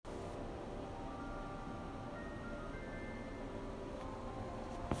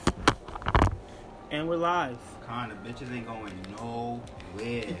And we're live. Kinda bitches ain't going nowhere.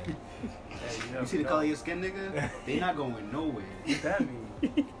 Hey, You see the color of your skin, nigga? They not going nowhere. What that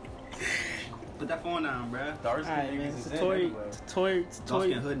mean? Put that phone down, bruh. Dark skin Alright, man. niggas It's is a in toy. anyway. It's a toy. It's a Dark toy.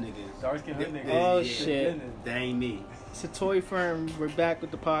 skin hood niggas. Dark skin hood niggas. Oh, Yeah. shit. That ain't me. It's a toy firm. We're back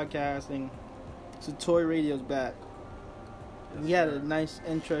with the podcasting. It's a toy radio's back. Yes, We had sir. a nice,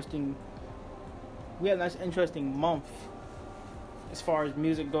 interesting month as far as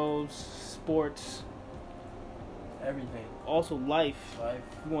music goes, sports, Everything. also life. Life.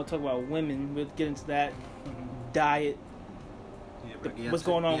 We want to talk about women. We'll get into that. Diet. Yeah, The- bro, yeah, what's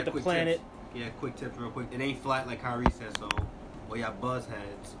going on with the quick planet. tips. Yeah, quick tips real quick. It ain't flat like Kyrie said, so all y'all buzz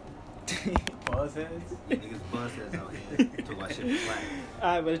heads. Buzzheads. You niggas buzz heads out here. Talk about shit flat.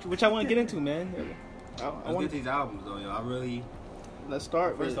 Alright, but which I want to get into, man. I Let's want get these albums though, yo. I really Let's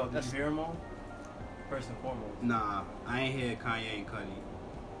start First with off, did you hear them all? First and foremost. nah. I ain't hear Kanye and Cudi.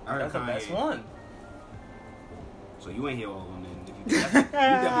 I heard That's the Kanye. best one. So you ain't hear all of them then. If you definitely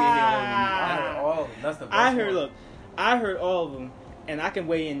ain't hear all of them. I heard all of them. That's the best I heard. one. Look, I heard all of them, and I can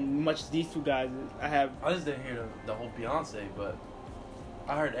weigh in much as these two guys. I have. I just didn't hear the whole Beyonce, but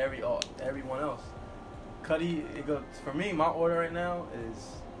I heard everyone else. Cudi, it goes for me. My order right now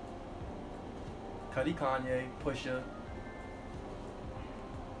is Cudi, Kanye, Pusha,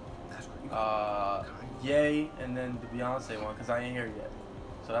 That's great. Ye, and then the Beyonce one because I ain't here yet.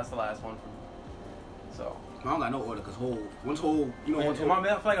 So that's the last one for me. So I don't got no order because once whole, you know, once I whole.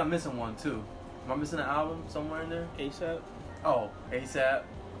 feel like I'm missing one too. Am I missing an album somewhere in there? ASAP. Oh, ASAP.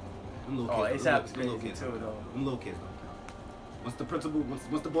 Them little Oh, kids, ASAP's them little crazy kids too, don't count. though. Them little kids don't count. Once the principal,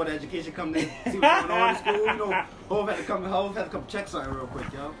 once the board of education come in, see what's going on in school, you know, Hov had to come check something real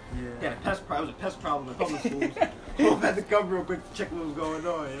quick, yo. He had a pest problem. It was a pest problem in public schools. Hov had to come real quick to check what was going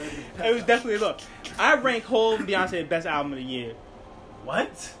on. Yeah. It was definitely look. I rank Hov and Beyonce best album of the year. What?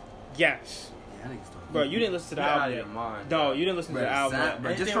 Yes, Yeah, that nigga's talking. bro. You didn't listen to the Get out album of yet. your mind. No, you didn't listen to the album yet.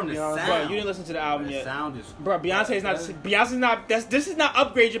 Bro, just Anything from the with Beyonce. sound. Bro, you didn't listen to the album The yet. sound is. Bro, Beyonce is not. Beyonce's not. This is not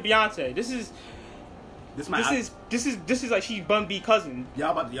upgrade your Beyonce. This is like she's Bun B cousin.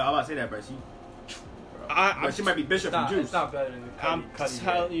 Y'all about to say that, bro. She might be Bishop from Juice. It's not better than the I'm Cudi.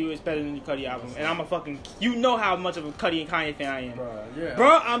 telling you, it's better than the Cudi album, and I'm a fucking. You know how much of a Cudi and Kanye fan I am, Bro, yeah.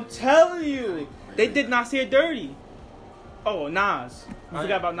 bro. I'm telling you, they did not say it dirty. Oh, Nas. You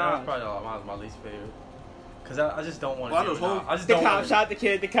forgot about That's Nas. probably my least favorite. Cause I just don't want to. Well, those whole- I just The don't cop want shot the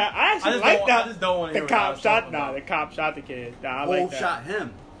kid. The cop. I actually just like don't- that. I just don't wanna hear The what cop Nas shot. talking Nah, about. the cop shot the kid. Nah, I Hov like that. shot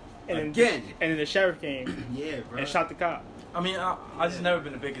him And then- again. And then the sheriff came Yeah, bro. and shot the cop. I mean, I just never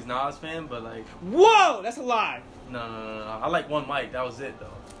been the biggest Nas fan, but like, Whoa, that's a lie. no. I like One Mic. That was it though.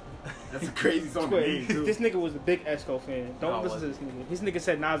 That's a crazy song to Wait, me too. this nigga was a big Esco fan. Don't No, I listen to this nigga. This nigga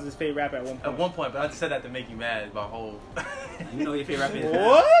said Nas is his favorite rapper at one point. At one point, but I just said that to make you mad about whole. You know your favorite rapper is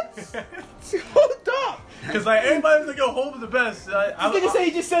What? Hold up. Cause like everybody was like, "Yo, Hov is the best." This nigga said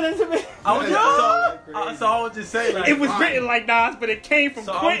he just said it to me. I was Yo! so I would just say like It was fine. written like Nas, but it came from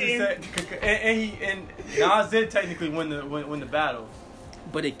So I would just Quentin. say, and Nas did technically win the battle.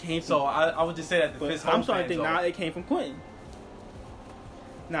 But it came from. So I would just say that the But fist I'm home starting to fans think are- now it came from Quentin.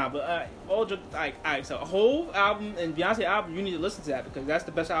 Nah, but all just alright. So a whole album and Beyonce album, you need to listen to that because that's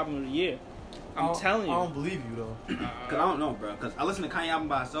the best album of the year. I'm telling you. I don't believe you though. Cause I don't know, bro. Cause I listen to Kanye album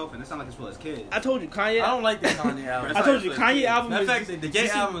by itself, and it sounds like it's for his kids. I told you Kanye. I don't like the Kanye album. I told you Kanye album. Matter Is, of fact, the Gay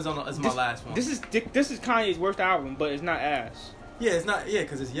this is- album is my last one. This is Kanye's worst album, but it's not ass. Yeah, it's not. Yeah,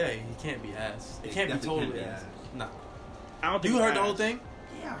 because it's Ye. He can't be ass. It can't be definitely totally can't be ass. ass. Nah. I don't think You it's heard the ass. whole thing?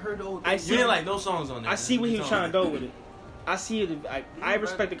 Yeah, I heard the whole I thing. see- You didn't like no songs on there. I see what he was trying to do. do with it. I see it. I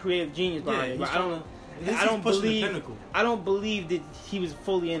respect the creative genius behind Yeah, it, but he's I don't. He's I don't pushing the believe. pinnacle. I don't believe that he was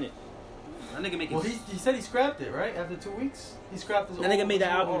fully in it. That nigga making. Well, he said he scrapped it, right? After 2 weeks? He scrapped his That nigga made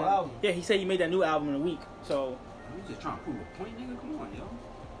that whole album. Yeah, he said he made that new album in a week. So, You just trying to prove a point, nigga. Come on, yo.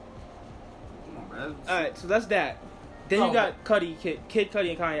 Come on, bro. all right. So that's that. Then Oh, you got Cudi, Kid Cudi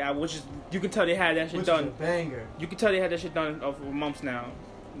and Kanye album, which is you can tell they had that shit Which done. is a banger. You can tell they had that shit done for months now,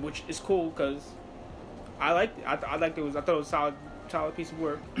 which is cool because I liked it. I liked it. I thought it was a solid piece of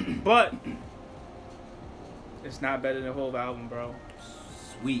work, but it's not better than the whole album, bro.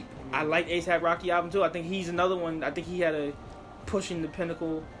 Sweet. I like A$AP Rocky album too. I think he's another one. I think he had a Pushing the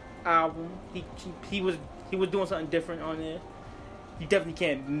Pinnacle album. He was doing something different on there. You definitely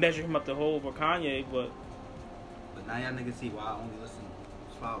can't measure him up to Hov or Kanye, but But now y'all niggas see why I only listen.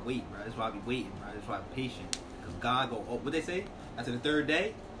 That's why I wait, bro. That's why I be waiting, bro. That's why I'm patient. Cause God go. Oh, what they say? After the third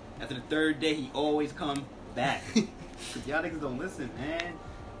day, he always come back. Cause y'all niggas don't listen, man.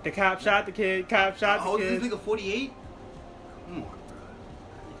 the cop shot the kid. Cop shot How old the is this kid. nigga? 48. Come on, bro.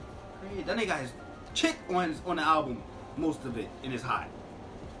 Crazy. That nigga has chick on the album, most of it, and it's hot.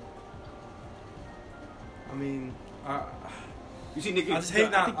 I mean, You see Nicki? I just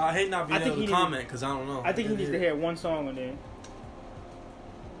hate I hate not being I think able he to comment because I don't know. I think he needs to hear one song on there.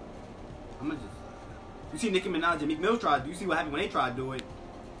 I'm gonna just. You see Nicki Minaj and Meek Mill tried. You see what happened when they tried to do it?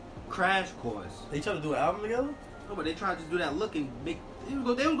 Crash course. They tried to do an album together? No, but they tried to do that look and make. They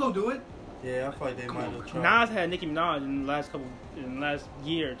was gonna do it. Yeah, I feel like they Come might on, have bro. tried. Nas had Nicki Minaj in the last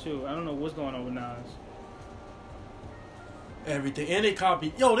year or two. I don't know what's going on with Nas. Everything. And they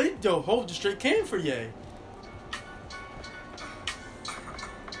copied. Yo, Hov just straight came for Ye.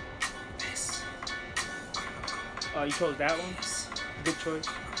 You chose that one? Good choice.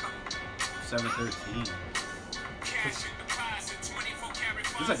 713.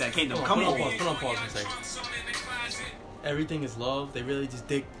 Looks like that Kingdom Put Come on on. pause and say. Everything is love. They really just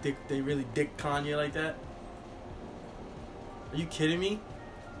dick Kanye like that? Are you kidding me?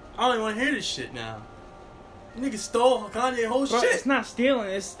 I don't even want to hear this shit now. Niggas stole Kanye whole Bro, shit. it's not stealing.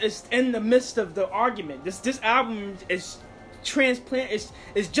 It's in the midst of the argument. This album is transparent.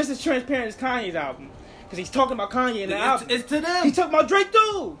 It's just as transparent as Kanye's album because he's talking about Kanye in the album. It's to them. He's talking about Drake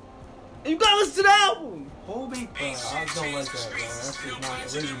too. And you gotta listen to the album. Whole big. I don't like that, bro. That's just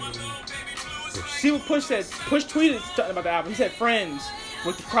not original. See what Push said. Push tweeted something about the album. He said "Friends"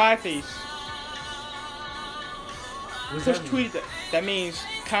 with the cry face. Push tweeted that. That means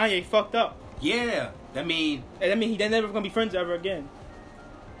Kanye fucked up. Yeah, that mean. And that means they're never gonna be friends ever again.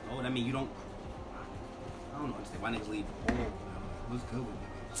 Oh, that mean you don't. I don't understand why niggas leave. Oh, what's good with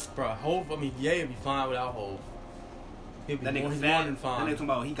niggas? Bro, Hov, I mean, Ye would be fine without Hov. He'd be That more, nigga he's fat. more than That fine. nigga talking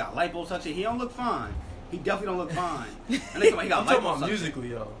about he got liposuction. He don't look fine. He definitely don't look fine. That nigga talking about he got I'm talking liposuction. about musically,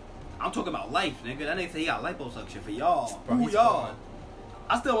 though. I'm talking about life, nigga. That nigga say he got liposuction for y'all. Bro, Who he's y'all? fine.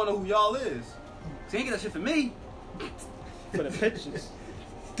 I still want to know who y'all is. So he ain't get that shit for me. For the pictures.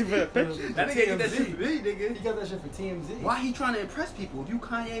 For the pictures. That nigga get that shit for me, nigga. He got that shit for TMZ. Why he trying to impress people if you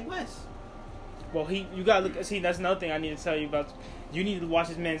Kanye West? Well, you gotta look. See, that's another thing I need to tell you about. You need to watch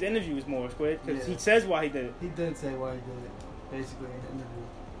this man's interviews more, Squid, because Yeah. he says why he did it. He did say why he did it, basically, in the interview.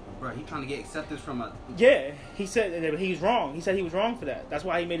 Bro, he trying to get acceptance from a. Yeah, he said that he was wrong. He said he was wrong for that. That's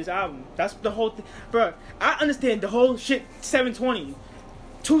why he made his album. That's the whole thing. Bro, I understand the whole shit, 720,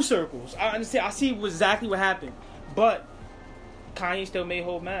 2 circles. I understand. I see exactly what happened. But Kanye still made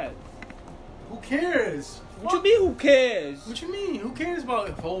Hov mad. Who cares? What you mean, who cares? What you mean? Who cares about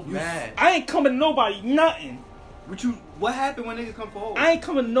Hov mad? I ain't coming to nobody nothing. What happened when niggas come forward? I ain't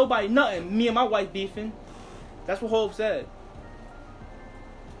coming to nobody nothing. Me and my wife beefing. That's what Hov said.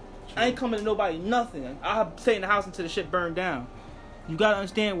 I ain't coming to nobody nothing. I'll stay in the house until the shit burned down. You gotta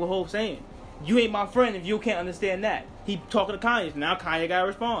understand what Hov's saying. You ain't my friend if you can't understand that. He talking to Kanye. Now Kanye gotta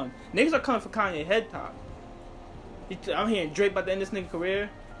respond. Niggas are coming for Kanye head top. I'm hearing Drake about to end this nigga career.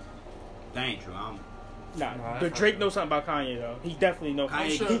 That ain't true. Nah, Nah, but Drake knows something about Kanye though. He definitely knows.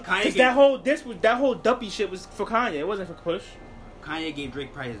 Kanye, sure. Kanye, Cause gave, that whole duppy shit was for Kanye. It wasn't for Push. Kanye gave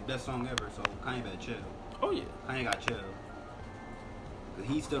Drake probably his best song ever, so Kanye better chill. Oh yeah. Kanye got chill. Cause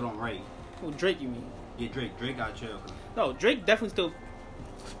he still don't rate. Well, Drake, you mean? Yeah, Drake got chill. No, Drake definitely still.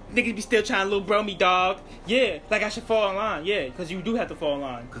 Niggas be still trying to little bro me, dog. Yeah, like I should fall in line. Yeah, because you do have to fall in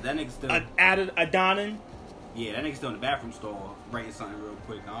line. Cause that nigga still. Adonin. Yeah, that nigga still in the bathroom stall writing something real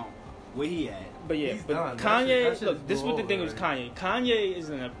quick. I don't. Where he at? But yeah, He's but done. That Kanye. shit- that shit Look, is this is what the blow thing over was Kanye. Kanye is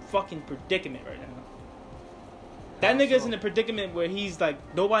in a fucking predicament right now. That How nigga's so? in a predicament where he's like,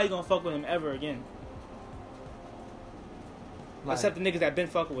 nobody gonna fuck with him ever again. Like, Except the niggas that been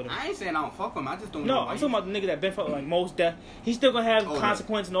fucking with him. I ain't saying I don't fuck with him. I just don't No, know. I'm talking about the niggas that been fucking like most death. He's still gonna have Oh, yeah.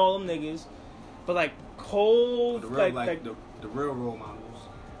 consequence and all them niggas. But like cold, the real like the real role models.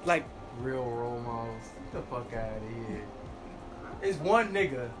 like real role models. Get the fuck out of here. It's one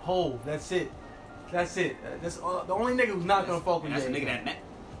nigga, Hov. That's it. That's it. That's the only nigga who's not gonna fuck with And that's a Ye. nigga that.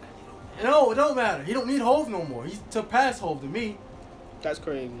 No, it don't matter. He don't need Hov no more. He's to pass Hov to me. that's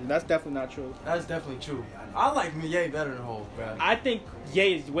crazy. That's definitely not true. That's definitely true. I like Ye better than Hov, bro. I think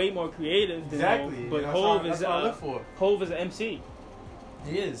Ye is way more creative than Exactly. Hov, but That's Hov what is I look for. Hov is an MC.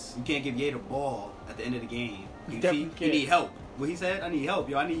 He is. You can't give Ye the ball at the end of the game. You You definitely see, can't. you need help. What he said? I need help,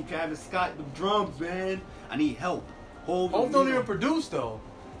 yo. I need Travis Scott the drums, man. I need help. Hov don't even produce though.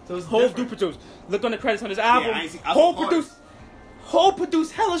 So it's Hov do different. produce. Look on the credits on this album. I ain't seen- I saw parts. Hov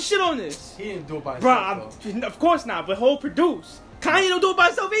produced hella shit on this. He didn't do it by Bruh, himself. of course not, but Hov produced. Kanye don't do it by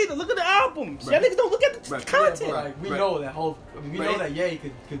himself either. Look at the albums. Bruh. Y'all niggas don't look at the Bruh. Yeah, content. but like, we Right. know that Hov. We Right. know that Ye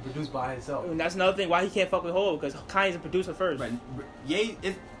could produce by himself. And that's another thing why he can't fuck with Hov, because Kanye's a producer first. Right. Ye,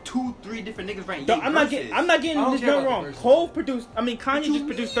 it's 2-3 different niggas writing. No, Ye I'm not verses. getting I don't this care note about the wrong. verses. Hov produced. I mean, What Kanye you just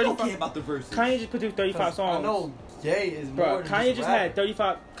produced mean you don't care 35. about the verses. Kanye just produced 35 songs. I know Ye is more Bro, than Kanye just rapper. had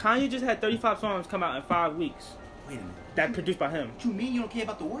 35. Kanye just had 35 songs come out in 5 weeks. Wait a minute. that produced by him. What you mean you don't care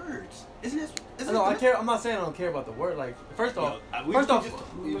about the words? Isn't No, I care. I'm not saying I don't care about the word. Like, first off, let me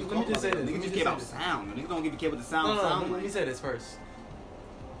just say this. Niggas just care about sound. Niggas don't give a care what the sound sound. Let me say this first.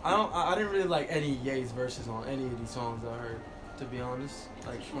 I didn't really like any Ye's verses on any of these songs I heard. To be honest,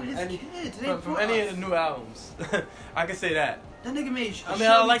 like from any of the new albums, I can say that. That nigga made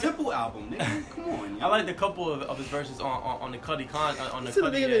I like Temple album. Nigga, come on. Yo. I like a couple of his verses on the Cudi Khan on the Still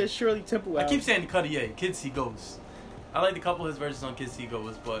Cudi. nigga made a Shirley Temple I album. keep saying the Cudi A, Kids See Ghosts. I like a couple of his verses on Kids See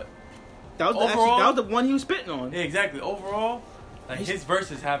Ghosts, but that was that was the one he was spitting on. yeah, exactly. Overall, like his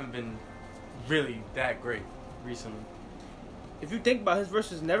verses haven't been really that great recently. If you think about it, his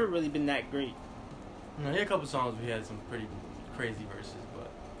verses, never really been that great. You know, he had a couple songs where he had some pretty crazy verses, but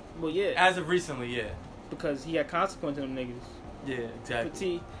Well, yeah, as of recently, yeah, because he had consequence in them niggas. yeah, But exactly.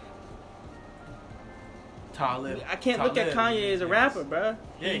 see, Talib. I can't look at Kanye as a rapper, bruh.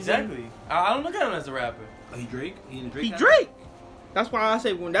 Yeah, exactly. I don't look at him as a rapper. Oh, he Drake? He in the Drake? He album? Drake. That's why I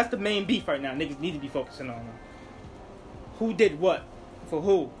say when that's the main beef right now. Niggas need to be focusing on him. Who did what for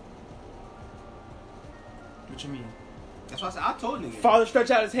who? What you mean? That's why I said I told niggas. Father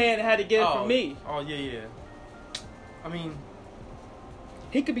stretched out his hand and had to get it from me. Oh yeah. I mean,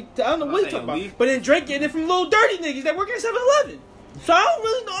 He could be. I don't know what he's saying, talking about. But then Drake getting it from little dirty niggas that work at 7-Eleven. So I don't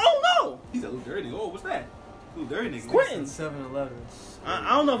really know. I don't know. He's a little dirty. Oh, what's that? Little dirty nigga. Quentin. 7-Eleven. I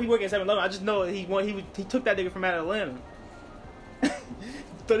don't know if he worked at 7-Eleven. I just know that he took that nigga from out of Atlanta.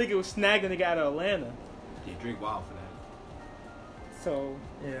 The nigga was snagging the nigga out of Atlanta. Yeah, Drake wild for that. So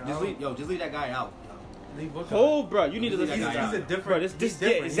Yeah. Just leave that guy out. Leave what oh, bro, you need to He's listen. a He's a different. Bro, this he's yeah,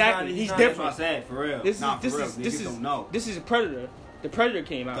 different. exactly. He's not- That's what I different. said, for real. This nah, is this for real. is Niggas this is don't know. this is a Predator. The Predator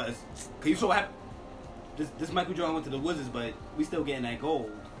came out. Cause you saw what happened. This Michael Jordan went to the Wizards, but we still getting that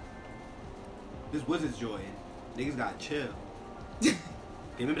gold. This Wizards Jordan, niggas got chill.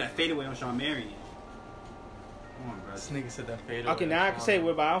 Remember that fadeaway on Shawn Marion? Come on, bro. This nigga said that fade. Okay, now I can say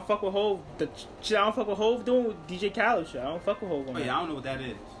what, but I don't fuck with Hov. The shit I don't fuck with Hov doing with DJ Khaled shit. I don't fuck with Hov on Oh that. yeah, I don't know what that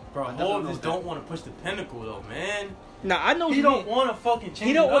is. Bro, I definitely Hov know just what don't want to push the pinnacle though, man. Nah, I know He he don't want to fucking change.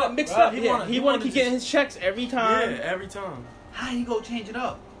 He don't it want up, to mix it bro. up. He want to keep getting his checks every time. Yeah, every time. How he go change it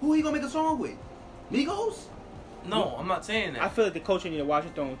up? Who he gonna make a song with? Migos? No, I'm not saying that. I feel like the culture need to watch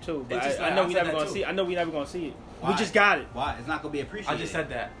it though too. But It's just I like- know I we said never that gonna too. see. I know we never gonna see it. Why? We just got it. Why? It's not gonna be appreciated. I just said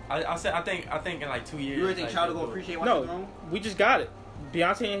that. I said I think in like 2 years. You really think like, Child they'll gonna do it. appreciate Watch the No, Throne? we just got it.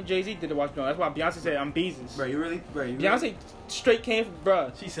 Beyonce and Jay-Z did the Watch the Throne. That's why Beyonce said I'm Beezus. Bro, you really? Beyonce straight came from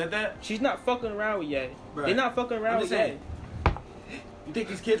bruh. She said that. She's not fucking around with Ye. Bruh. They're not fucking around I'm with just Ye. saying. You think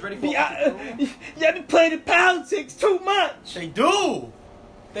these kids ready for Watch the Yeah, Throne? y'all been playing the politics too much. They do.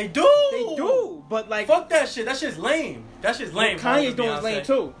 They do. They do, but like Fuck that shit. That shit's lame. That shit's lame. what Kanye's doing is Beyonce. lame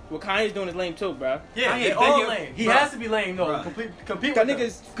too. What Kanye's doing is lame too, bruh. Yeah, Kanye they all begging- lame. He Bruh. has to be lame though. Bruh. Compete That with them.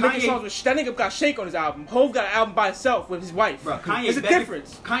 nigga's Kanye- songs with that nigga got Shake on his album. Hov got an album by himself with his wife. Bro, Kanye It's a begging,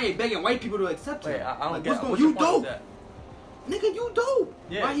 difference. Kanye begging white people to accept him. Wait, I don't like, get what's going? what's You your point with dope, that? nigga. You dope.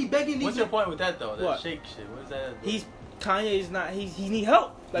 Yeah. Why he begging these? What's your point with that though? That What? shake shit. What is that? He's Kanye's not. He need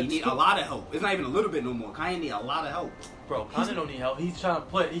help. He need a lot of help. It's not even a little bit no more. Kanye need a lot of help. Bro, Kanye don't need help. He's trying to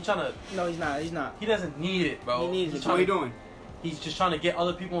play. He's trying to. No, he's not. He's not. He doesn't need it, bro. He needs he's it. So what he trying- doing? He's just trying to get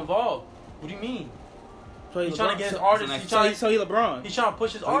other people involved. What do you mean? So He's trying to get his so, artists. so He's so, trying. he, so he LeBron. He's trying to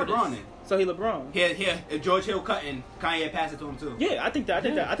push his So artists. LeBron then. So he LeBron. Here. If George Hill cutting, Kanye pass it to him too. Yeah, I think that.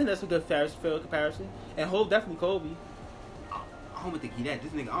 Yeah. I think that's a good fair comparison. And Hov definitely Kobe. I don't think he that.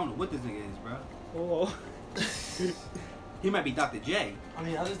 This nigga, I don't know what this nigga is, bro. Oh. He might be Dr. J. I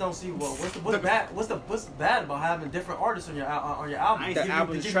mean, I just don't see what's bad about having different artists on your album. I ain't To see give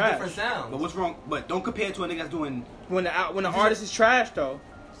album you is different trash. But sounds. what's wrong? But don't compare it to a nigga that's doing. When the Just- artist is trash though,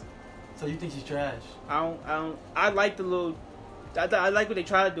 So you think she's trash? I like the little. I like what they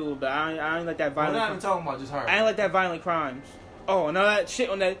try to do, but I ain't like that We're not even violent. talking about just her. I ain't like that violent crimes. Oh, and all that shit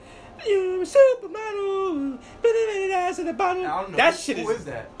on that. You supermodel, ass in the bottle. I don't know. That shit Who is is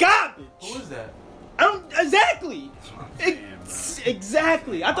that? garbage. Who is that? I don't exactly. Damn,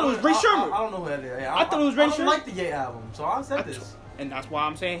 Exactly. I thought it was Ray I Sherman, don't know who that is. I thought it was Ray I don't Sherman. like the Ye album, so I said this. and that's why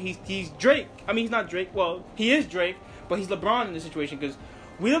I'm saying he's Drake. I mean, he's not Drake. Well, he is Drake, but he's LeBron in this situation because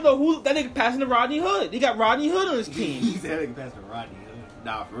we don't know who that nigga passing to Rodney Hood. He got Rodney Hood on his team, He said nigga passed to Rodney.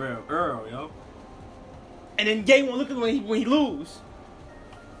 Nah, for real. Earl, yo. and then Ye won't look at him when he lose.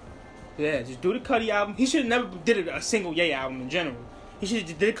 Yeah, just do the Cudi album. He should have never did a single Ye album in general. He should have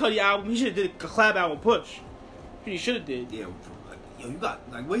just did a Cudi album. He should have did a collab album with Push. He should have did. Yeah, like, yo, you got,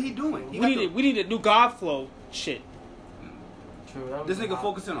 like, what he doing? He We need a new Godflow shit. True. That This was nigga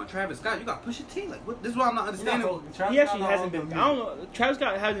focusing on Travis Scott. You got Pusha T. Like, what? This is what I'm not understanding. He actually hasn't been. I don't know. Travis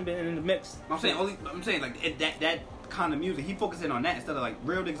Scott hasn't been in the mix. I'm saying like that kind of music. He focusing on that instead of like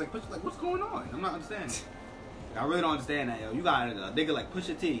real niggas like Pusha. Like, what's going on? I'm not understanding. I really don't understand that, yo. You got a nigga like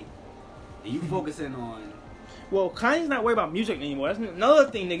Pusha T, and you focusing on. Well, Kanye's not worried about music anymore. That's another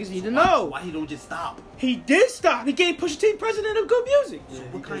thing niggas need to know. Why he don't just stop? He did stop. He gave Pusha T president of good music.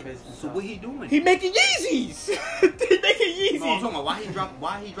 Yeah, So what he doing? He making Yeezys. He making Yeezys. No, I'm talking about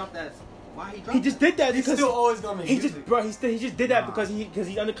why he dropped that. Why he dropped? He just did that He's because still always gonna make he music. just, bro. He just did that Nah. because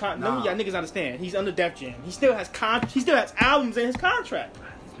he's under contract. Nah. None of y'all niggas understand. He's under Def Jam. He still has He still has albums in his contract.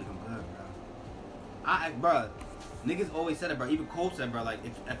 He's making good, bro. Niggas always said it, bro. Even Cole said, bro, like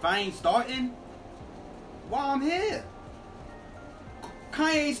if I ain't starting, why I'm here?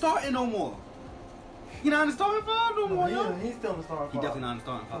 Kanye ain't starting no more. He not in the starting five no more, yo. He's still in the starting He five. definitely not in the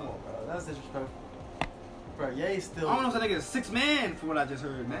starting Come five. on, bro. That's disrespectful. Bro, Ye's still. I don't know if that nigga is 6 man from what I just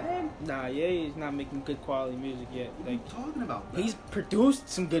heard, man. Nah, Ye is not making good quality music yet. What are you Like talking about, bro? he's produced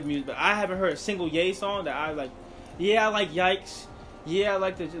some good music, but I haven't heard a single Ye song that I like. Yeah, I like Yikes. Yeah, I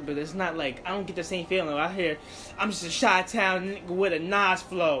like the, but it's not like I don't get the same feeling. I hear I'm just a Chi-Town nigga with a Nas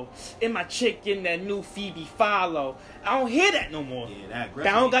flow, and my chick in that new Phoebe follow. I don't hear that no more. Yeah, that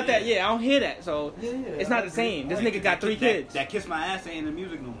I don't got that. Yeah, I don't hear that. So Yeah, it's not the same. This Like, nigga got 3 kids. That Kiss My Ass ain't in the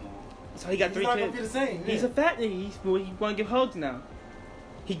music no more. So he got He's 3 not gonna kids. be the same. He's yeah. a fat nigga. He want to give hugs now.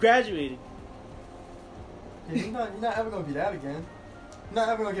 He graduated. Yeah, he's not ever gonna be that again. He's not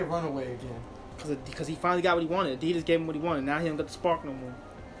ever gonna get Runaway again. Because he finally got what he wanted. Adidas gave him what he wanted. Now he don't got the spark no more.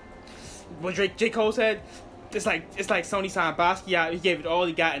 What J. Cole said, it's like Sony signed Basquiat. He gave it all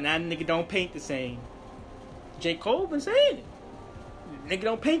he got, and that nigga don't paint the same. J. Cole been saying it. Nigga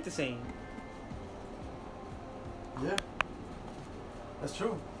don't paint the same. Yeah, that's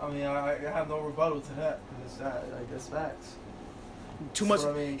true. I mean, I have no rebuttal to that. Cause I guess facts. Too So, much.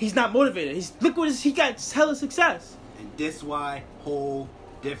 I mean- He's not motivated. Look what he got hella success. And this why whole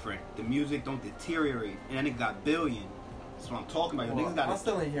different. The music don't deteriorate. And that nigga got billion. That's what I'm talking about. Yo, Well, niggas gotta, I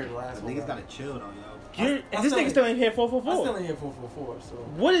still ain't hear the last one. niggas gotta chill though, yo. And this still nigga ain't- still ain't here I still 444. ain't hear 444. So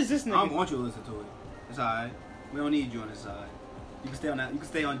What is this I don't nigga? want you to listen to it. It's alright. We don't need you on this side. You can stay on that. You can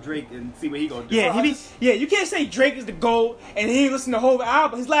stay on Drake and see what he gonna do. Yeah, I he be. just- Yeah, you can't say Drake is the GOAT and he ain't listen to the whole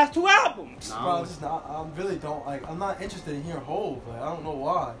album. His last 2 albums. Nah, bro, I'm just not. I really don't like. I'm not interested in hearing Hov. Like, I don't know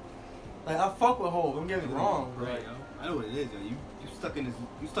why. Like, I fuck with Hov. Don't get me wrong, bro. Right, yo. I know what it is, yo.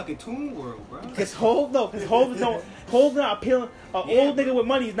 You stuck in Toon World, bro. Because Hov not appealing. An Yeah, old nigga with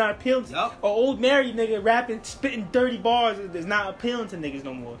money is not appealing. Yup. An old married nigga rapping, spitting dirty bars is not appealing to niggas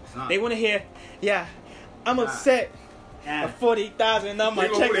no more. It's not. They want to hear, yeah, I'm Nah. upset. Yeah. 40,000 on my They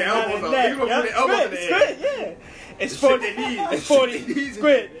gonna check put is their not elbows in up. the They neck. gonna put their elbows in the Squid, air. yeah. It's The 40. shit they need. It's 40. The shit they need.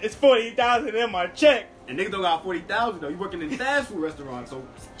 Squid. It's 40,000 in my check. And niggas don't got 40,000 though. You working in fast food restaurants, so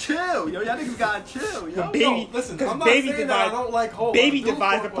chill, yo. Y'all niggas gotta chill, yo. Baby, No, listen, because I'm not baby saying that I divides. don't like Hov. Baby I do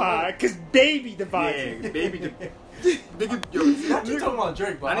divides the fuck with Hov. pie. Because baby divides Yeah, it. baby. Nigga, yo. Not you talking about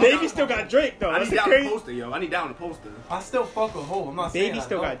Drake, but I I, need Baby still got Drake though. I That's need the down the crazy. poster, yo. I need down the poster. I still fuck with Hov. I'm not saying Baby I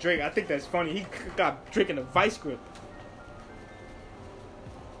still don't. got Drake. I think that's funny. He got Drake in a vice grip.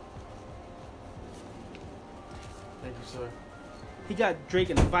 Thank you, sir. He got Drake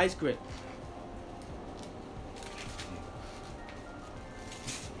in a vice grip.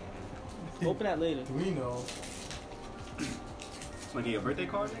 Open that later. Do we know? Wanna get your birthday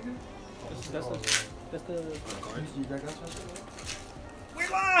card, nigga? That's the. Cards. You got that shit? We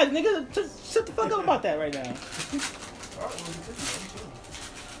live, nigga. Just shut the fuck up about that right now.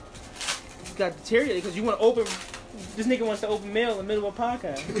 You got deteriorated because you want to open. This nigga wants to open mail in the middle of a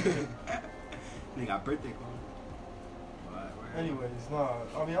podcast. Nigga got birthday card. Right. Anyways, nah.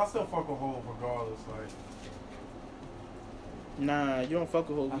 I mean, I still fuck with Hov regardless. Like, Nah, you don't fuck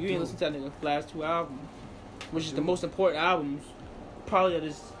with Hov. I You do. ain't listen to that nigga's last 2 albums, which is the most important albums, probably of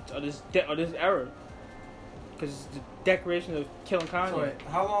this era. Because it's the declaration of killing Kanye. so wait,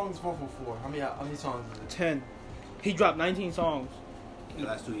 how long is 444? How many songs is it? 10. He dropped 19 songs. The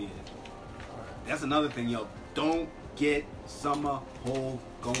last 2 years. That's another thing, yo. Don't get Summer Hov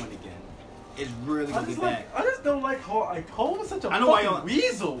going again. It's really gonna get bad. I just don't like Hov. Like, Hov is such a I know why fucking y'all-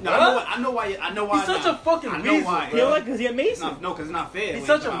 weasel. No, bruh. I know why. He's such a fucking I know weasel, why. You bro. don't like because he It's amazing. not, no, because it's not fair. He's when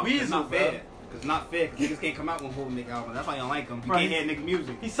such he come a out. It's weasel, not bro. fair. Because it's not fair. Because niggas can't come out when Hov make albums. That's why you don't like him. You Right. can't hear nigga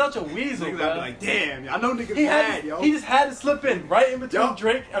music. He's such a weasel, Niggas bro. gotta be like, damn, I know niggas He mad, yo. just had to slip in right in between Yup.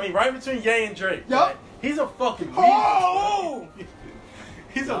 Drake. I mean, right in between Ye and Drake. Yup. Right? He's a fucking weasel. Oh!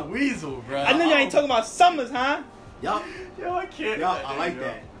 He's a weasel, bro. I know y'all ain't talking about Summers, huh? Yup. Yo, I can't. Yup, I like yo.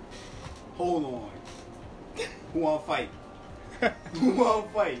 that. Hold on. Who wanna fight? Who wanna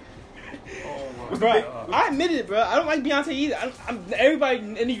fight? Oh my Bro, god. I admitted it, bro. I don't like Beyonce either. Everybody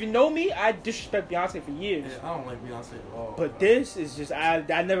didn't even know me. I disrespect Beyonce for years. Yeah, I don't like Beyonce at all. But this is just I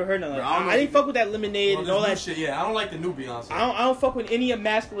never heard nothing. Bro, Like, I don't know I didn't if fuck with that Lemonade Well, and all this that. new shit. Yeah, I don't like the new Beyonce. I don't fuck with any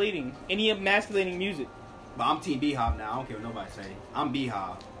emasculating music. But I'm Team B-Hop now. I don't care what nobody say. I'm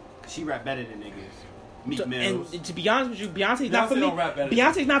B-Hop. She rap better than niggas. Meek Mills. And to be honest with you, Beyonce's not for me. don't rap better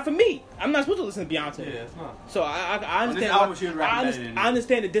Beyonce's not for me. I'm not supposed to listen to Beyonce. Yeah, it's not. So I On this understand. album, she was rapping better than I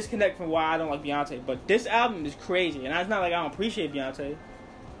understand the disconnect from why I don't like Beyonce, but this album is crazy, and it's not like I don't appreciate Beyonce.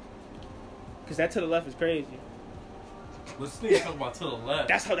 Cause that To the Left is crazy. Let's talk about To the Left.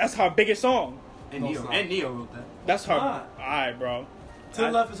 That's her biggest song. And No, Neo, it's not. and Neo wrote that. That's her. not. Alright, bro. To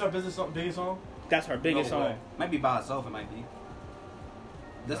the Left is her biggest song. That's her biggest No way. song. Might be by herself, it might be.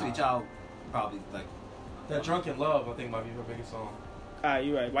 Destiny Child probably, like... That Drunken Love, I think, might be her biggest song. Alright,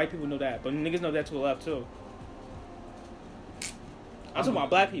 you're right. White people know that, but niggas know that To the Left too. I'm talking about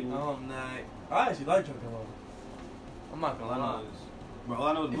black people. I actually like Drunken Love. I'm not All gonna I lie. know is... Bro, all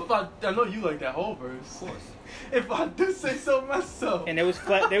I know is... I know you like that whole verse. Of course. If I do say so myself. And they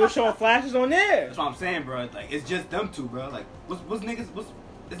were showing flashes on there. That's what I'm saying, bro. Like, it's just them two, bro. Like, what's this nigga's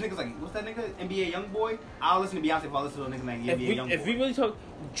like, what's that nigga? NBA Youngboy? I'll listen to Beyonce if I listen to a nigga like NBA Youngboy. If we really talk,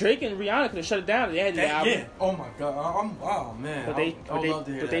 Drake and Rihanna could have shut it down. They had the album. Yeah. Oh my god. Oh man. But I would love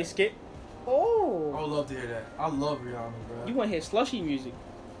to hear that. they skip. I Oh. would love to hear that. I love Rihanna, bro. You want to hear slushy music?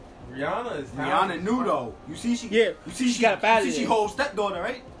 Rihanna is Rihanna knew though. You see she Yeah, You see she got up outta You see she there. whole stepdaughter,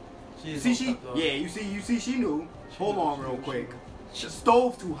 right? She is See on she top, though. yeah, you see she knew. Hold knew, on she real knew, quick. she The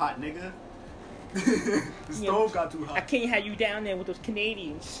stove too hot, nigga. The stove got too I hot. can't have you down there with those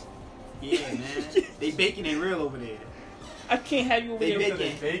Canadians. Yeah, man. They baking ain't real over there. I can't have you over They there.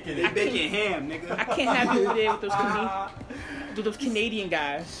 baking. They They baking ham, nigga. I can't have you over there with those Canadian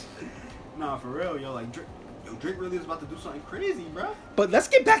guys. Nah, for real, yo, like Drake really is about to do something crazy, bro. But let's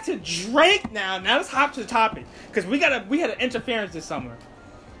get back to Drake now. Now let's hop to the topic because we had an interference this summer.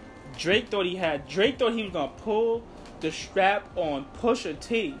 Drake thought he was gonna pull the strap on Pusha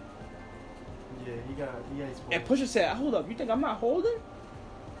T, Yeah, he got exposed. and Pusha said, "Hold up, you think I'm not holding?"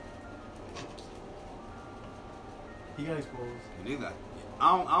 He got exposed. Nigga,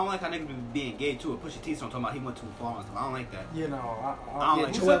 I don't like how niggas been being gay too. Pusha T song talking about he went too far and stuff. I don't like that. Yeah, no, I don't yeah,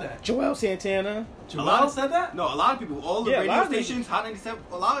 like who that. said that? Joel Santana, Joel said that? No, a lot of people, all the Yeah, a lot radio of niggas. stations, Hot 97,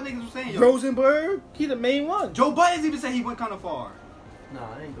 a lot of niggas were saying, yo, Rosenberg, he the main one. Joe Buttons even said he went kind of far.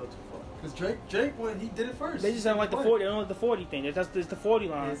 Nah, I didn't go too far. Cause Drake when he did it first. They just don't like the 40. They don't like the 40 thing. That's the 40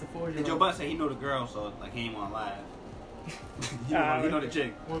 Yeah, line. it's the 40. And Joe Buttons said he know the girl, so like he ain't want to laugh. he know the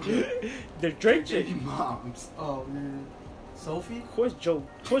chick. The Drake Baby chick. moms. Oh man, Sophie. Of course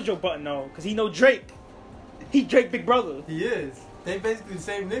Joe Button know, cause he know Drake. He Drake big brother. He is. They basically the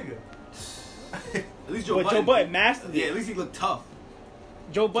same nigga. At least Joe But Budden. Joe Button mastered Yeah, it. at least he looked tough.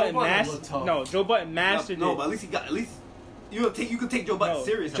 Joe Button Button mastered. looked tough. No, Joe Button mastered No, it. but at least he got. At least you could take Joe Button No,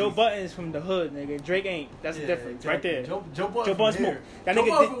 serious. at Joe least. Button is from the hood, nigga. Drake ain't. That's the Yeah, difference, right exactly. there. Joe Joe Budden Budden from smoke. here. That Joe nigga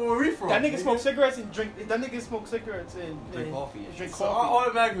Budden did- from where we from. That nigga smoke cigarettes and drink. That nigga smoke cigarettes and Drink coffee. Drink So I coffee.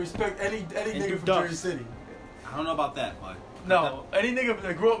 automatically respect any And nigga do from ducks. Jersey City. I don't know about that, but No, any nigga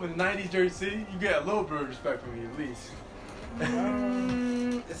that grew up in the 90s Jersey City, you get a little bit of respect from me at least.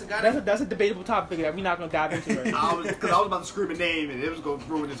 it's a guy That's a debatable topic that we're not gonna dive into right now. Because I was about to scream a name and it was going to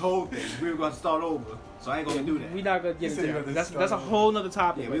ruin this whole thing. We were going to start over. So I ain't going to do that. We're not gonna You get said you into had that. to That's a start whole nother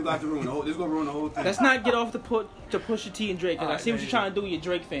topic. Yeah, we're going to have to ruin the whole. This is going to ruin the whole thing. Let's not get off to Pusha T and Drake, because I Alright, see what there you're you trying to do. You're a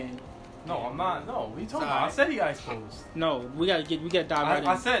Drake fan. No, I'm not. No, what are you talking about? I Alright. said he got exposed. No, we gotta dive right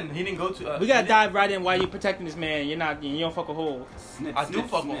I in. said he didn't go to. We gotta dive right in while you're protecting this man. You don't fuck a hole. Snip, I do snip,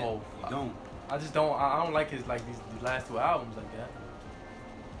 fuck with snip. Hov. You don't. I just don't. I don't like his like these last two albums like that.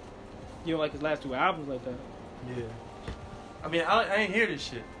 You don't like his last two albums like that. Yeah. I mean, I ain't hear this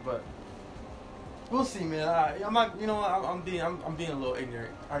shit, but we'll see, man. I'm not. You know, what, I'm being a little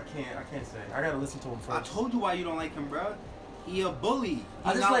ignorant. I can't say. I gotta listen to him I first. told you why you don't like him, bro. He a bully. I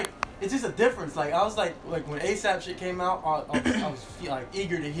He just not- like it's just a difference. Like I was like when ASAP shit came out, I was like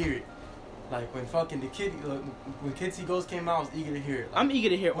eager to hear it. Like when fucking when Kids See Ghosts came out, I was eager to hear it. I'm eager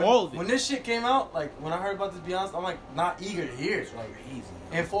to hear When, all of it. when this shit came out, like when I heard about this Beyonce, I'm like not eager to hear it. Like crazy.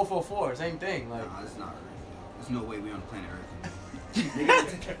 and 444, same thing. Like Nah, it's not Earth. Yo. There's no way we on the planet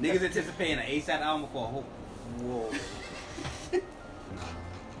Earth. niggas anticipating an ASAP album for a whole. Whoa. Nah.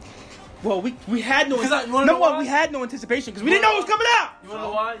 Well, we had no. Because you wanna know why? We had no anticipation because we didn't know it was coming out. you wanna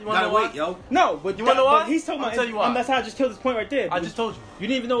know why? You wanna Gotta know why? wait, yo. No, but You wanna know why? But he's talking I'll about. tell you why. That's how I just killed this point right there. I just told you. You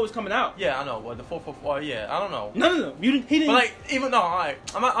didn't even know it was coming out. Yeah, I know. What the 444? Yeah, I don't know. No. You didn't. He didn't. But like, even no, alright.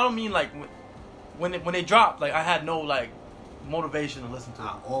 I don't mean like when they dropped. Like I had no like motivation to listen to it.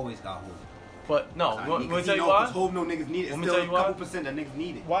 I always got hope. But no, you want me to tell you Because why? Hov no niggas need it. It's Want me to still tell a you why? couple percent that niggas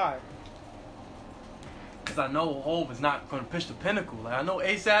need it. why? Because I know Hov is not going to push the pinnacle. Like I know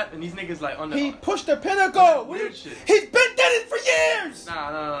ASAP and these niggas like on the. He pushed the pinnacle. Weird shit. He's been dead it for years.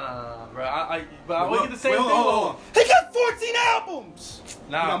 Nah, bro. But I Wait, look at the same wait, thing. hold on. He got got 14 albums.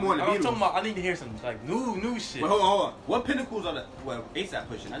 Nah, got more than the I'm talking Beatles. about. I need to hear some like new shit. Wait, hold on. What pinnacles are ASAP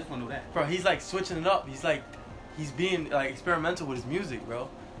pushing? I just want to know that. Bro, he's like switching it up. He's being like experimental with his music, bro.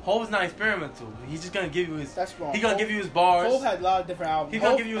 Hov is not experimental. He's just gonna give you his. That's wrong. He's gonna give you his bars. Hov had a lot of different albums. He's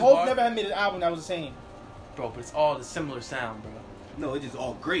gonna give you his Hov bars. never had made an album that was the same. Bro, but it's all the similar sound, bro. No, it's just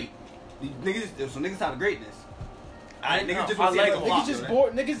all great. These niggas, so niggas out of greatness. I Niggas just I want to like see Hov. a Niggas flop, just right?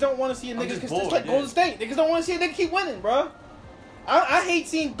 bored. Niggas don't want to see a I'm nigga just because bored, it's like yeah. Golden State. Niggas don't want to see a nigga keep winning, bro. I hate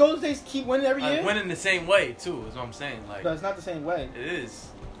seeing Golden State keep winning every year. Like winning the same way too, is what I'm saying. Like But it's not the same way. it is.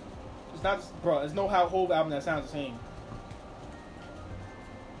 It's not, bro. There's no how Hov album that sounds the same.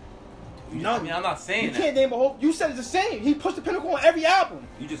 I mean, I'm not saying You that. can't name a whole. You said it's the same. He pushed the pinnacle on every album.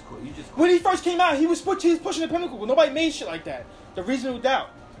 You just. When he first came out, he was pushing the pinnacle. Nobody made shit like that. The Reasonable Doubt.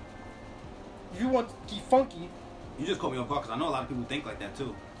 If you want to keep funky, You just caught me off guard because I know a lot of people think like that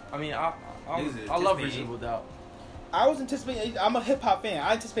too. I mean, Niggas is I love anticipating. Reasonable Doubt. I was anticipating. I'm a hip hop fan.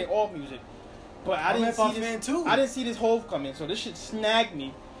 I anticipate all music, but I I'm a didn't hip-hop see this. fan, too. I didn't see this Hov come in, so this shit snagged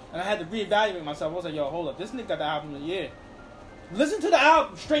me, and I had to reevaluate myself. I was like, yo, hold up, this nigga got the album of the year. Listen to the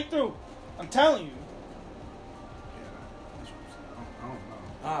album straight through. I'm telling you. I don't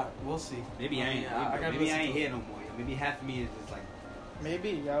know. Alright, we'll see. Maybe I ain't. gotta Maybe I listen ain't to it. here no more. Yo. Maybe half of me is just like. Maybe,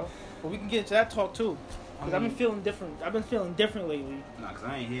 yo. But we can get into that talk too. Because I've been feeling different. I've been feeling different lately. Nah, because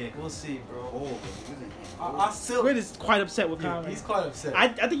I ain't here. We'll see, bro. Oh, but niggas ain't here. I still. We're just quite upset with Yeah, Conrad. he's quite upset. I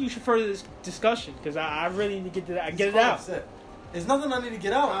think you should further this discussion because I really need to get to that. He's Get it quite out. upset. There's nothing I need to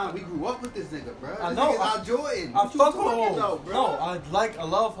get out. Nah, we grew up with this nigga, bro. I This know, nigga's I- our Jordan. I What you fuck with talking Hov. about, bro? No, I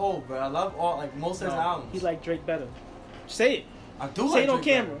love Hov, bro. I love all like most of his albums. He like Drake better. Say it. I do Say like it on Drake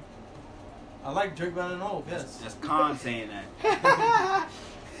camera. better. I like Drake better than Hov. Yes. That's Khan saying that.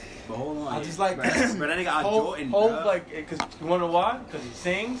 But hold on. I just like- Bro, that nigga our Jordan, Hov bro. like, cause you wanna know why? Cause he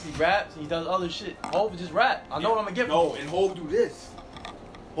sings, he raps, he does other shit. Hov just rap. I know what I'm gonna get. No, from and Hov do this.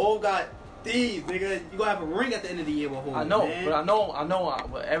 Hov got these, nigga. You gonna have a ring at the end of the year with Hov. I know, man. but I know.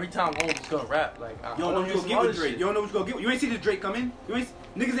 But every time Hov is gonna rap, like I You don't know wanna what hear you some gonna get with other Drake. shit. You don't know what you gonna get. You ain't see this Drake come in.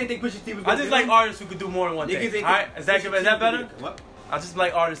 Niggas ain't think Pusha T was I gonna just get like in. artists who could do more than one Niggas thing. ain't Alright, think is that Pusha good? T Is that was gonna better? get- What? I just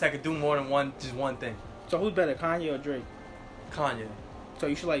like artists that could do more than just one thing. So who's better, Kanye or Drake? Kanye. So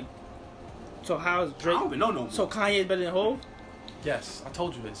you should like. So how's I Drake? don't even know no more. So Kanye is better than Hov? Yes, I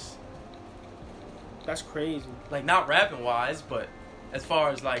told you this. That's crazy. Like not rapping wise, but as far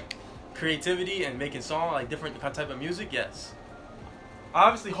as like creativity and making song, like different type of music, yes.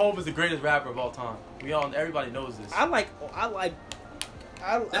 Obviously, Hov is the greatest rapper of all time. Everybody knows this. That's like.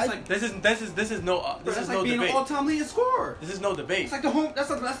 This is no That's like no being debate. an all-time leading scorer. This is no debate. It's like the home. That's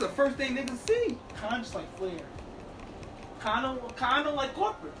the first thing niggas see. Kanye just like Flair. Kanye don't like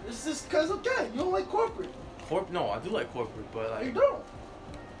corporate. It's just because okay, you don't like corporate. No, I do like corporate, but like, You don't.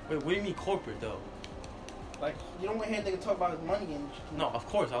 wait, what do you mean corporate though? Like you don't want to hear a nigga talk about his money and. No, of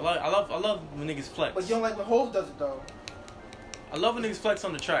course I love when niggas flex. But you don't like when Hov does it though. I love when niggas flex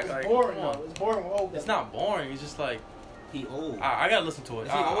on the track. It's Like, boring come on. though. It's boring when Hov does It's not boring. It's just like He old. I gotta listen to it.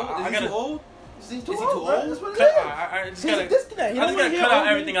 Is he old? I Is he gotta too old? Is he too Is he old, too bro? old? That's what it cut. is. I just He's gotta. a disconnect. He I don't just wanna gotta hear cut out old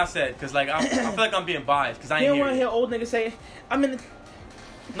everything niggas- I said because like I feel like I'm being biased because I He ain't don't hear want to it. hear old niggas say, "I'm in." The...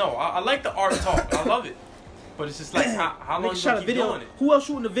 No, I like the art talk. I love it, but it's just like how long Niggas you shot gonna a keep video. doing it? Who else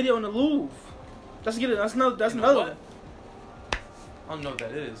shooting a video in the Louvre? Let's get it. That's another. That's You know another. what? I don't know what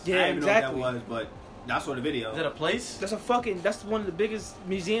that is. Yeah, I didn't even exactly. know what that was, but I saw the video. Is that a place? That's a fucking. That's one of the biggest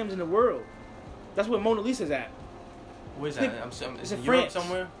museums in the world. That's where Mona Lisa's at. Where's It's that? it's in in Europe France.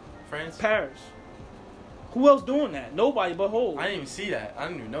 somewhere. France. Paris. Who else doing that? Nobody but Hov. I didn't even see that. I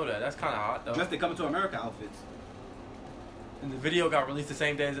didn't even know that. That's kind of hot though. Just they coming to America outfits. And the video got released the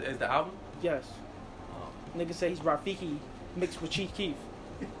same day as the album. Yes. Oh. Niggas say he's Rafiki mixed with Chief Keef.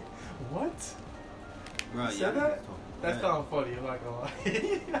 What? Bro, You said that? That's Yeah. kind of funny. I'm not gonna lie.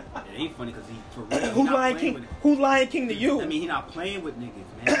 It ain't funny because he for real. he Who's not Lion playing King? with it. Who's Lion King to you? I mean, he not playing with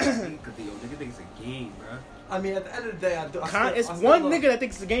niggas, man. Because niggas think it's a game, bro. I mean, at the end of the day, It's one nigga that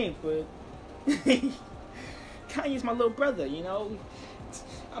thinks it's a game, but Kanye's my little brother, you know.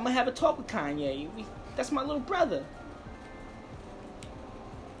 I'm gonna have a talk with Kanye. That's my little brother.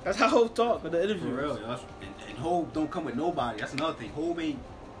 That's how Hov talk in the For interview. real, yo. And Hov don't come with nobody. That's another thing. Hov ain't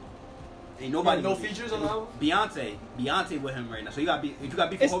nobody. No features on the album? Beyonce with him right now. So you got if you got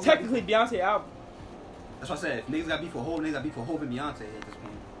beef with It's Hov, technically Beyonce album. that's what I said. If niggas got beef with Hov, niggas got beef with Hov and Beyonce at this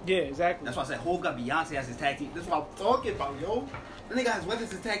point. Yeah, exactly. That's why I said Hov got Beyonce as his tag team. That's what I'm talking about, yo. That nigga has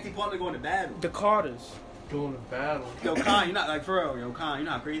Weapons his tag team partner going to battle. The Carters. Going to battle. Yo, Khan, you're not like for real, yo, Khan, you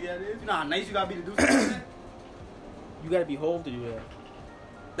know how crazy that is? You know how nice you gotta be to do something like that? You gotta be Hov to do that.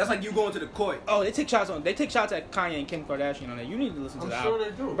 That's like you going to the court. Oh, they take shots at Kanye and Kim Kardashian on that. You need to listen to I'm the sure album.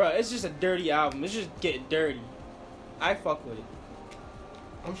 they do. Bro, it's just a dirty album. It's just getting dirty. I fuck with it.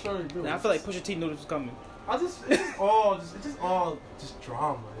 I'm sure you do. And I feel like Pusha T knew this was coming. it's just all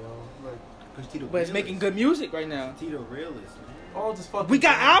drama, yo. Like, Push T the But it's making good music right now. T the realist, man. all just fucking. We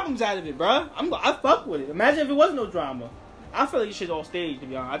got drama. albums out of it, bro. I fuck with it. Imagine if it wasn't no drama. I feel like this shit's all staged, to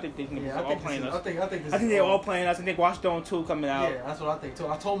be honest. I think these niggas Yeah, are all playing us. I think I think they're all playing us. I think Watch Down 2 coming out. Yeah, that's what I think too.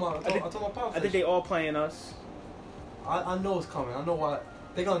 I told my pops. I think they all playing us. I know it's coming. I know why.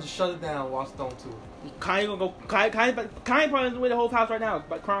 They're gonna just shut it down. Watch Stone 2. Kanye gonna go. Kanye probably on the way to the whole house right now,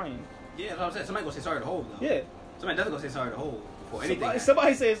 but crying. Yeah, that's what I'm saying. Somebody gonna say sorry to Hov though. Yeah. Somebody doesn't gonna say sorry to Hov before anything.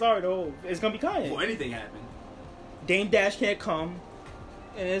 Somebody say sorry to whole. It's gonna be Kanye. Before anything happened. Dame Dash can't come,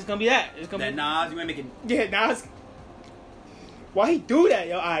 and it's gonna be that. It's gonna That Nas, you ain't making. Yeah, Nas. Why he do that,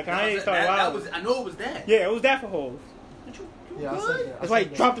 yo? Alright, Kanye started that wild. was. I know it was that. Yeah, it was that for Hov. You Yeah, I good? said that. That's why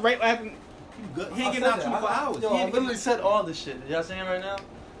he dropped it right after. You good? He I ain't said getting out that. 24 hours. Yo, He I ain't literally getting- said all this shit. Y'all saying right now?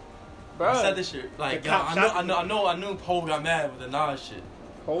 Bro, I said this shit. Like, The yo, cop I shot knew Hov got mad with the Nas shit.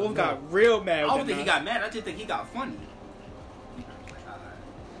 Hov got real mad. I With don't that think he Nas. got mad. I just think he got funny.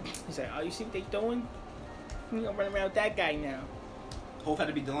 He said, "Oh, you see what they doing? We gonna run around with that guy now." Hov had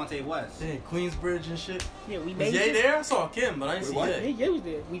to be Delonte West. Dang, Queensbridge and shit. Yeah, we Was made Ye you. there? I saw Kim, but I didn't Wait, see what? Yeah, Ye. yeah, was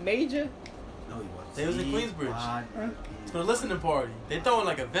there. We made you. No, he wasn't. They was in Queensbridge. Why- It's for the listening party. They throwing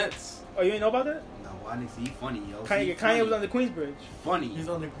like events. Oh, you ain't know about that? No, why niggas? He funny, yo. Kanye, He Kanye was funny. on the Queensbridge. Funny. He's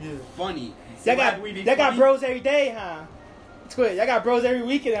on the Funny. Y'all Why got we be y'all got funny? bros every day, huh? It's good. Y'all got bros every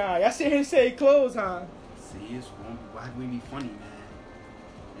weekend, huh? Y'all see him say clothes, huh? See, it's wrong. Why do we be funny, man?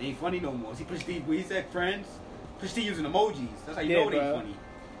 It ain't funny no more. See, Push T, when he said friends, Push T using emojis. That's how you Yeah, know it ain't bro. funny.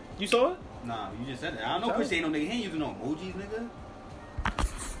 You saw it? Nah, you just said that. I don't know Tell Push T me. ain't no nigga. He ain't using no emojis,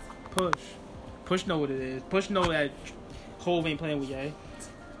 nigga. Push know what it is. Push know that Hov ain't playing with Ye.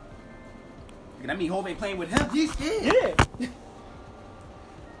 That mean Hov ain't playing with him. He's scared. Yeah.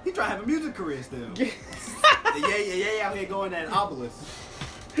 He trying to have a music career still. Yeah, out here going at Obelisk.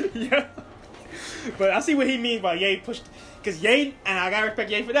 Yeah. But I see what he means by Ye pushed. Because Ye, and I gotta respect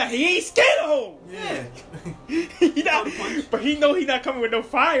Ye for that, he ain't scared of Hov. Yeah. He not, but he know he not coming with no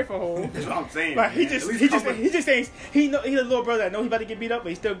fire for Hov. That's what I'm saying. Like he man. just At least he come just with- he just saying he know he the little brother that know he about to get beat up, but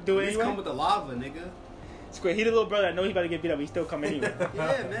he still do at it least anyway. come with the lava, nigga. Square, he the little brother that know he about to get beat up, but he still come anyway.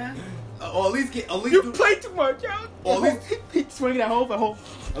 Yeah, man. Or at least You do, play too much, yo. Or at least- He swinging that Hov, but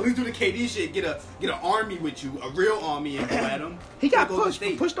Hov. at least do the KD shit. Get an army with you, a real army, and go at him. He got Go to pushed.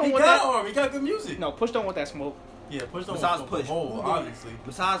 state. Push don't He want got that. arm. He got good music. No, Push don't want that smoke. Yeah, Push don't Besides want Push, Hov, who obviously.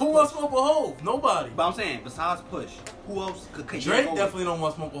 Besides Who Push. wants smoke with Hov? Nobody. But I'm saying, besides Push, who else could Drake go definitely don't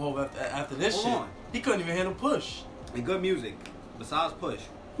want smoke with Hov after this Hold shit. on. He couldn't even handle Push. and good music? Besides Push,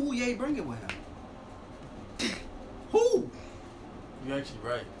 who Ye bringing with him? Who? You're actually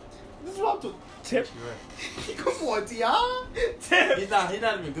right. This is what I'm talking. Tip. You're right. Come on, T.I. Tip. He's not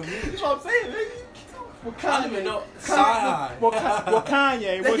even good This music. is what I'm saying, man. I don't even know. Sci-Hi. Well,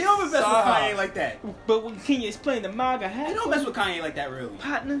 Kanye. He What, don't mess with Sci-Hi. Kanye like that. but when Kenya's playing the MAGA hat, He don't mess with Kanye like that, really.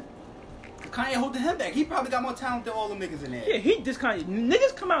 partner. Kanye holding him back. He probably got more talent than all them niggas in there. Yeah, he diss Kanye.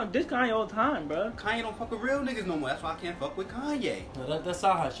 Niggas come out and diss Kanye all the time, bro. Kanye don't fuck with real niggas no more. That's why I can't fuck with Kanye. No, that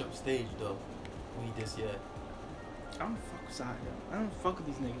Sci-Hi shit was staged though. When he dissed yet. I don't fuck with Side, yo. I don't fuck with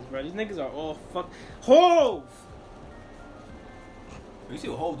these niggas, bro. These niggas are all fuck. Hov! You see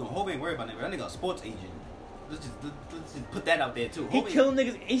what Hov doing? Hov ain't worried about that. That nigga a sports agent. Let's just put that out there too. He Hov ain't- killing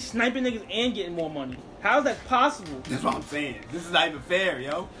niggas, he's sniping niggas and getting more money. How is that possible? That's what I'm saying. This is not even fair,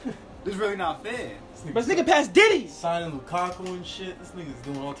 yo. This is really not fair. But this nigga passed Diddy's. Signing Lukaku and shit. This nigga's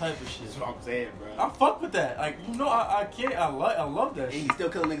doing all type of shit. That's what I'm saying, I bro. fuck with that. Like, you know, I can't. I love that And shit. he's still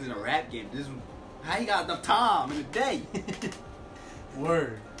killing niggas in a rap game. This is how he got enough time in a day.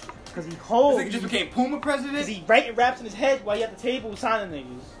 Word. Cause he This Hov. nigga just became Puma president. Cause he writing raps in his head while he at the table signing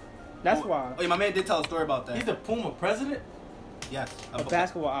niggas. That's why. Oh yeah, my man did tell a story about that. He's the Puma president. Yes. Of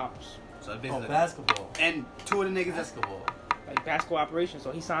basketball ops. So Oh, basically, basketball. and two of the niggas that's Basketball. Like basketball operations.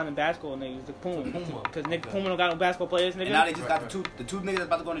 So he signing basketball niggas to Puma. Puma. Cause nigga Okay. Puma don't got no basketball players, nigga. and now they just got Right, the two niggas that's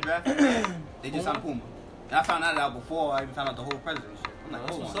about to go in the draft. They just signed Puma. And I found that out before I even found out the whole president shit. I'm like,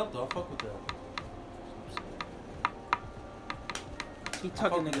 That's hold what's on. up though. I fuck with that. He fuck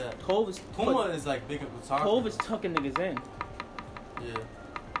tucking with niggas. that. Hov is Puma is like big up with soccer. Hov is tucking niggas in. Yeah.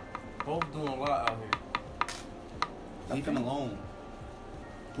 Both doing a lot out here. Leave him alone.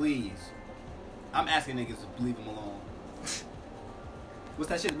 Please. I'm asking niggas to leave him alone. What's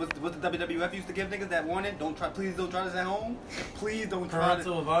that shit? What's the WWF used to give niggas that warning? Please don't try this at home. Please don't try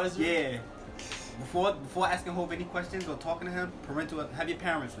Parental this. advisory. Yeah. Before asking Hov any questions or talking to him, have your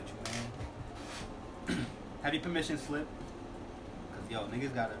parents with you, man. Have your permission slip. Cause yo,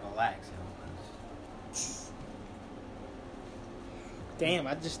 niggas gotta relax, yo. 'cause Damn,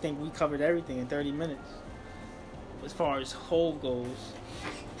 I just think we covered everything in 30 minutes. as far as whole goes.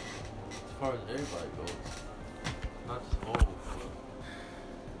 As far as everybody goes, not just old.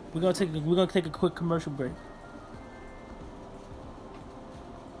 We're gonna take a quick commercial break.